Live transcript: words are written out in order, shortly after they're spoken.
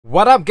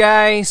What up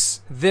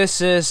guys,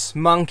 this is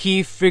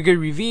Monkey Figure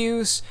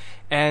Reviews,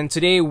 and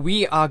today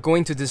we are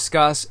going to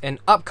discuss an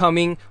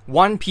upcoming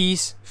One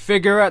Piece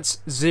Figuarts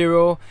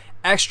Zero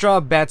Extra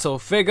Battle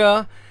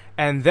figure,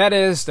 and that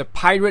is the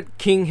Pirate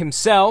King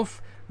himself,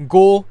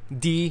 Go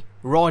D.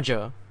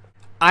 Roger.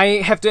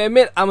 I have to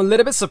admit, I'm a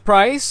little bit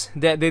surprised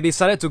that they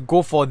decided to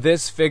go for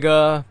this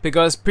figure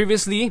because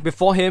previously,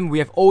 before him, we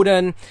have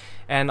Oden,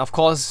 and of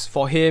course,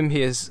 for him,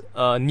 he is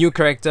a new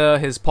character,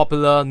 he's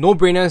popular,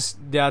 no-brainers,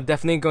 they are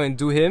definitely going to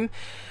do him.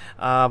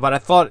 But I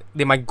thought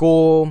they might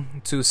go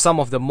to some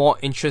of the more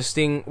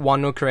interesting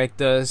Wano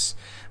characters,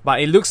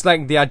 but it looks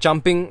like they are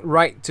jumping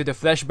right to the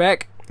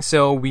flashback.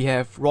 So we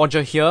have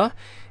Roger here,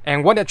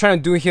 and what they're trying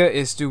to do here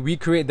is to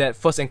recreate that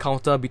first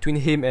encounter between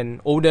him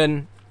and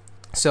Oden.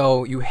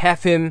 So you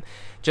have him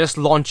just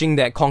launching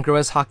that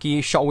Conqueror's Haki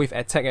shockwave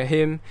attack at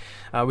him,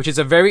 which is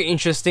a very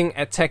interesting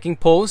attacking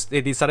pose they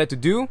decided to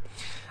do.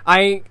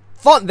 I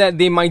thought that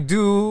they might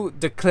do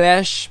the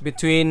clash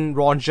between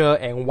Roger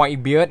and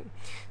Whitebeard,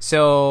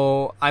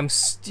 so I'm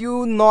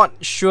still not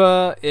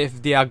sure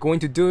if they are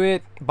going to do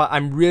it, but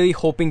I'm really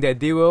hoping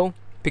that they will,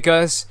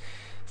 because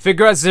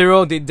Figuarts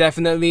Zero, they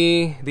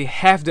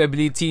have the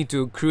ability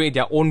to create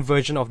their own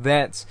version of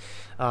that.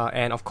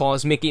 And of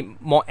course make it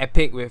more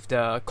epic with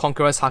the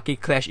Conqueror's Haki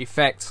clash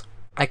effect.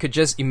 I could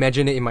just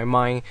imagine it in my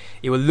mind.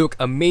 It will look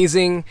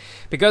amazing,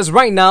 because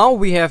right now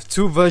we have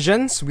two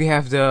versions. We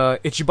have the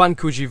Ichiban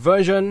Kuji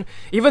version.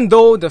 Even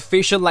though the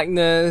facial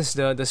likeness,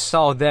 the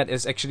style of that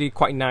is actually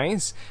quite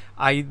nice,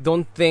 I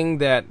don't think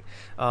that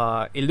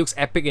it looks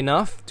epic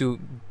enough to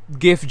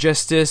give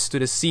justice to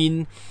the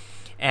scene.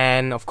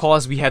 And of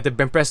course we have the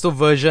Banpresto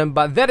version,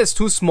 but that is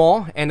too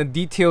small and the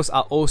details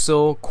are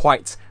also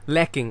quite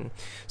lacking.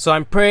 So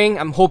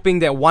I'm hoping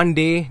that one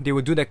day they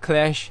will do the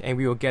clash and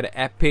we will get an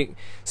epic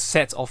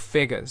set of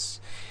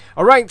figures.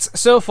 Alright,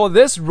 so for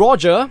this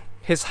Roger,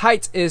 his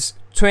height is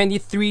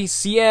 23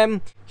 cm.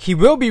 He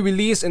will be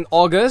released in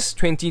August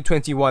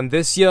 2021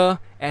 this year,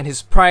 and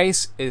his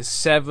price is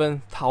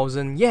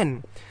 7,000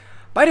 yen.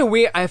 By the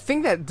way, I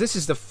think that this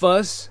is the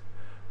first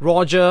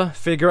Roger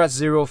Figuarts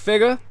Zero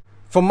figure.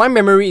 From my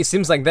memory, it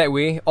seems like that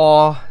way,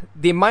 or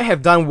they might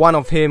have done one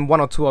or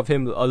two of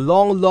him a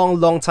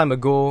long time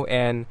ago,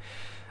 and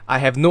I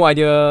have no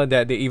idea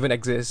that they even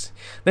exist.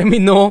 Let me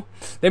know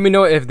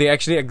if they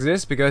actually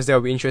exist, because that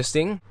will be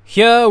interesting.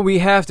 Here we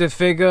have the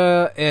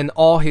figure in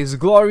all his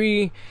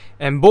glory,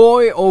 and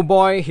boy oh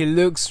boy, he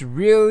looks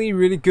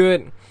really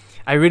good.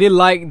 I really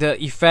like the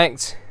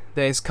effect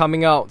that is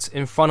coming out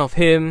in front of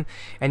him,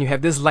 and you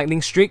have this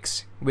lightning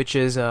streaks, which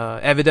is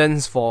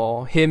evidence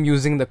for him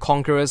using the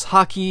Conqueror's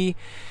Haki.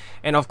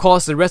 And of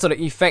course the rest of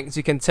the effects,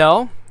 you can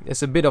tell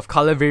there's a bit of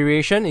color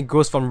variation. It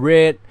goes from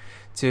red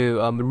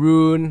to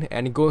maroon,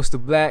 and it goes to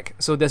black,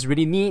 so that's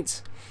really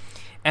neat.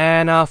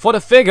 And for the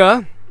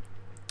figure,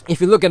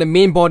 if you look at the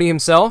main body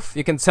himself,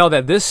 you can tell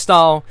that this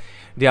style,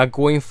 they are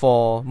going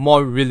for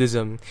more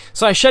realism.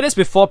 So I shared this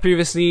before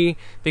previously,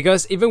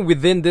 because even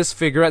within this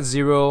Figuarts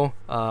Zero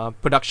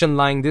production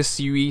line, this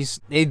series,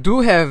 they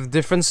do have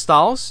different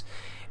styles.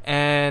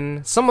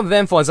 And some of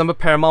them, for example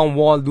Paramount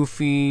War,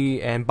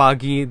 Luffy and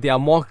Buggy, they are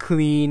more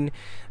clean,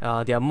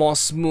 they are more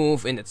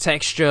smooth in the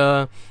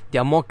texture, they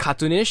are more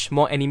cartoonish,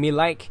 more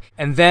anime-like.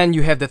 And then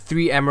you have the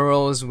three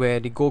Emeralds, where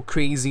they go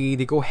crazy,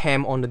 they go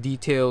ham on the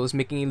details,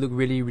 making it look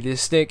really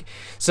realistic.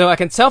 So I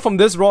can tell from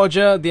this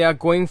Roger, they are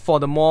going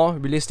for the more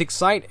realistic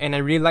side, and I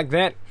really like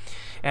that.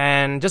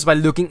 And just by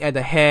looking at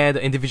the hair,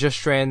 the individual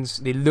strands,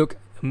 they look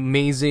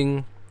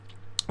amazing,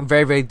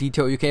 very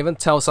detailed. You can even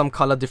tell some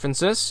color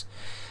differences,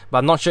 but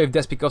I'm not sure if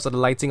that's because of the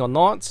lighting or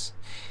not.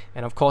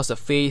 And of course the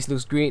face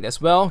looks great as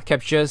well,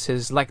 captures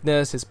his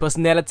likeness, his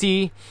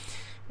personality.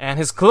 And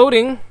his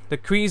clothing, the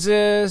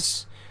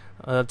creases,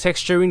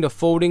 texturing, the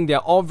folding, they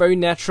are all very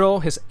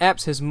natural. His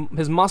abs, his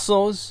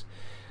muscles,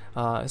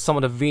 some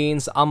of the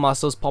veins, arm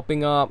muscles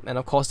popping up, and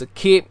of course the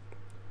cape,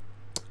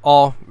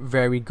 all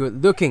very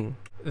good looking.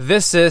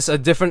 This is a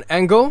different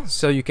angle,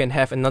 so you can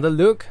have another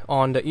look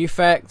on the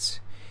effects.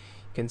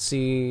 You can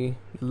see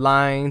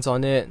lines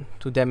on it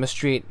to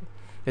demonstrate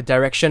the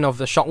direction of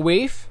the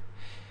shockwave,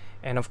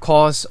 and of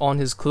course on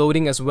his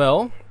clothing as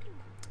well.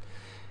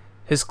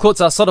 His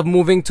clothes are sort of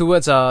moving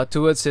towards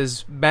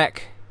his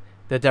back,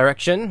 the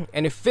direction,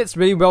 and it fits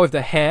really well with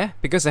the hair,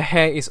 because the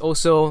hair is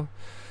also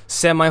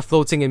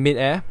semi-floating in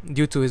mid-air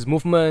due to his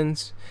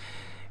movements,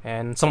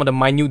 and some of the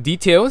minute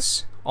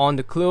details on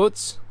the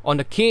clothes, on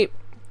the cape,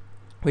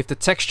 with the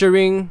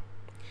texturing.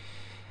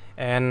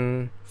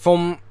 And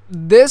from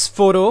this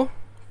photo,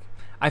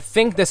 I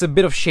think there's a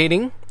bit of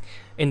shading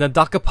in the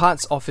darker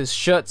parts of his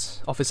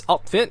shirt, of his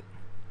outfit,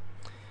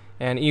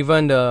 and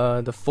even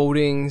the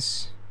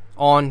foldings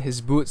on his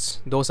boots,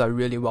 those are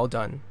really well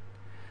done.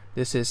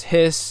 This is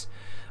his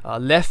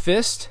left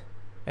fist,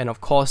 and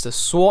of course the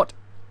sword.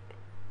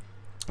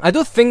 I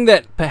do think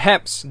that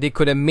perhaps they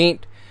could have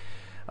made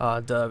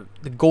the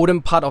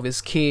golden part of his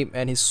cape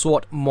and his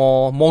sword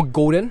more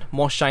golden,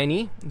 more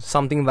shiny,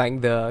 something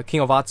like the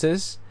King of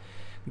Artists,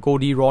 Go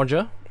D.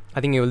 Roger.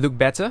 I think it will look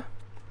better.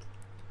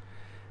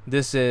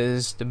 This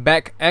is the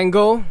back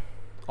angle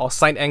or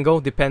side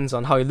angle, depends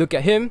on how you look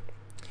at him.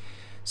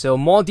 So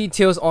more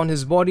details on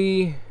his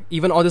body,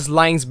 even all these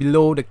lines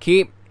below the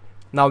cape,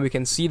 now we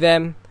can see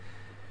them.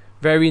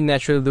 Very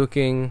natural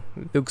looking,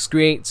 looks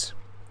great.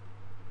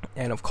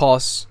 And of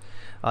course,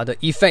 the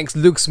effects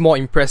looks more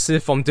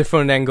impressive from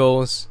different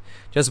angles,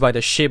 just by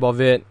the shape of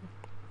it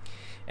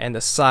and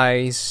the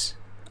size.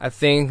 I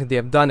think they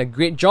have done a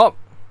great job.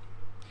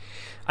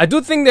 I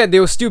do think that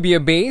there will still be a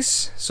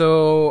base,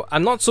 so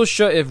I'm not so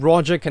sure if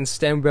Roger can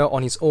stand well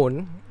on his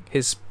own.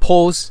 His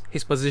pose,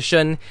 his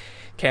position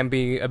can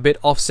be a bit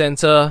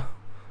off-center.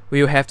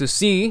 We'll have to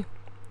see.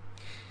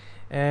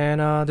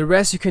 And the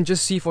rest you can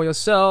just see for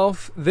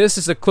yourself. This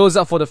is a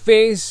close-up for the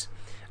face.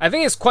 I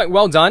think it's quite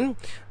well done,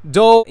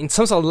 though in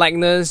terms of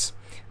likeness,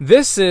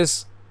 this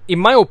is, in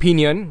my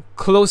opinion,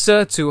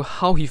 closer to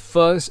how he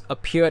first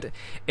appeared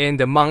in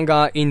the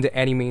manga, in the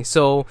anime.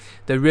 So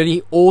the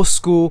really old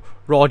school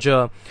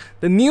Roger.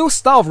 The new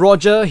style of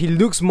Roger, he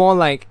looks more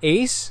like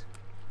Ace.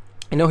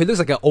 You know, he looks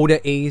like an older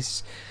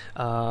Ace,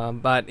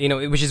 but you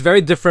know, which is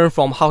very different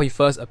from how he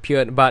first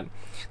appeared. But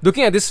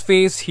looking at this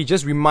face, he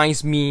just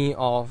reminds me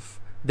of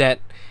that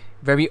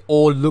very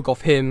old look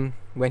of him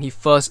when he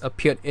first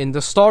appeared in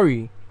the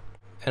story.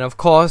 And of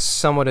course,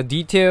 some of the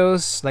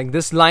details, like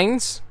these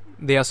lines,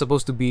 they are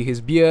supposed to be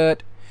his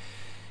beard,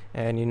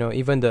 and you know,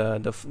 even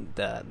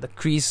the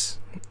crease,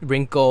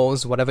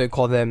 wrinkles, whatever you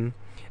call them,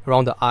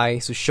 around the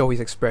eyes to show his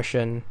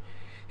expression.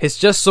 He's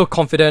just so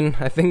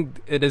confident. I think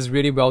it is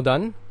really well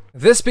done.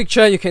 This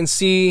picture, you can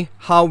see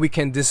how we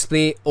can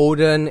display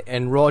Odin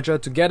and Roger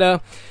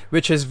together,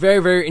 which is very,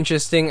 very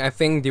interesting. I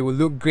think they will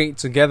look great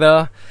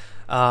together.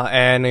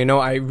 And you know,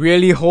 I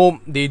really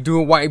hope they do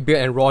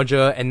Whitebeard and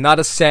Roger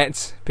another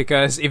set,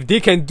 because if they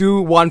can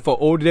do one for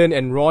Odin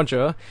and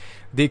Roger,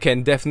 they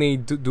can definitely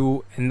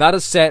do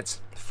another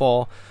set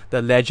for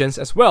the legends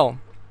as well.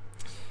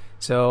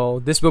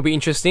 So this will be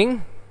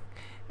interesting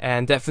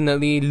and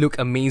definitely look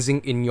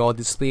amazing in your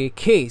display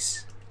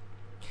case.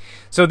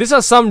 So these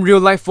are some real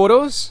life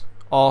photos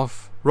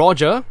of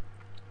Roger.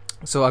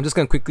 So I'm just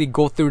going to quickly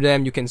go through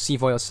them. You can see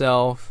for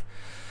yourself.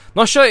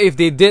 Not sure if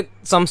they did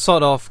some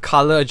sort of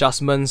color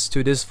adjustments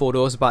to these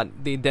photos, but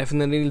they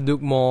definitely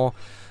look more,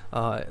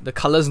 the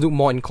colors look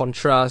more in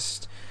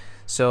contrast.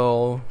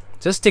 So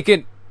just take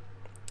it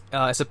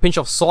as a pinch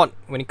of salt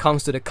when it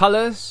comes to the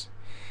colors.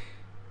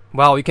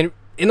 Wow, you can,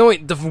 you know,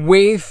 the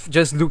wave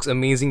just looks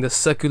amazing. The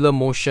circular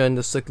motion,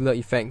 the circular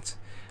effect.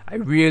 I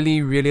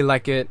really, really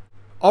like it.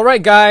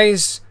 Alright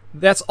guys,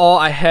 that's all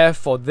I have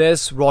for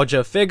this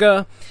Roger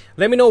figure.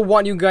 Let me know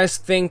what you guys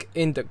think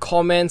in the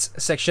comments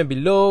section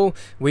below.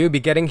 Will you be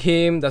getting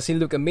him? Does he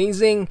look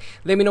amazing?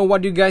 Let me know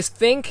what you guys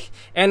think.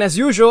 And as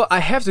usual, I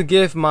have to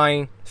give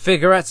my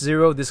Figuarts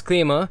Zero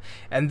disclaimer,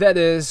 and that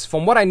is,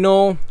 from what I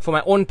know, from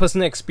my own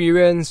personal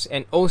experience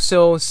and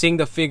also seeing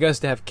the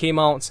figures that have came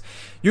out,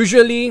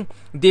 usually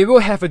they will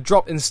have a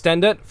drop in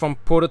standard from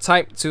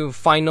prototype to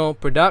final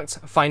product,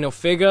 final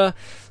figure.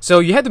 So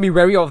you have to be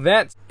wary of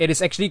that. It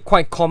is actually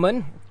quite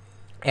common,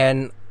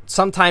 and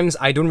sometimes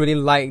I don't really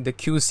like the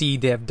QC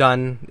they have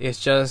done. It's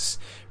just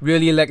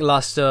really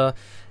lackluster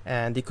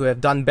and they could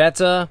have done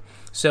better.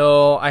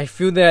 So I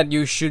feel that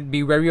you should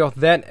be wary of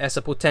that as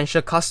a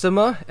potential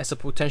customer, as a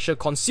potential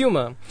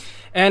consumer.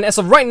 And as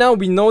of right now,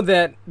 we know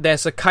that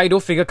there's a Kaido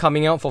figure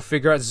coming out for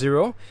Figuarts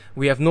Zero.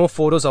 We have no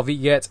photos of it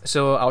yet,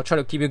 so I'll try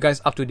to keep you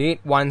guys up to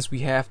date once we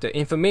have the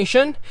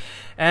information.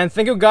 And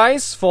thank you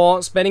guys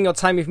for spending your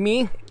time with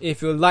me.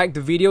 If you liked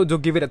the video, do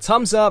give it a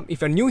thumbs up.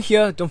 If you're new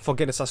here, don't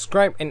forget to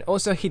subscribe and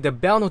also hit the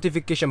bell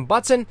notification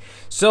button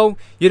so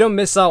you don't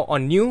miss out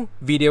on new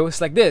videos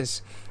like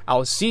this.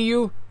 I'll see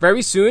you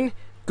very soon.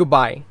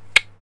 Goodbye.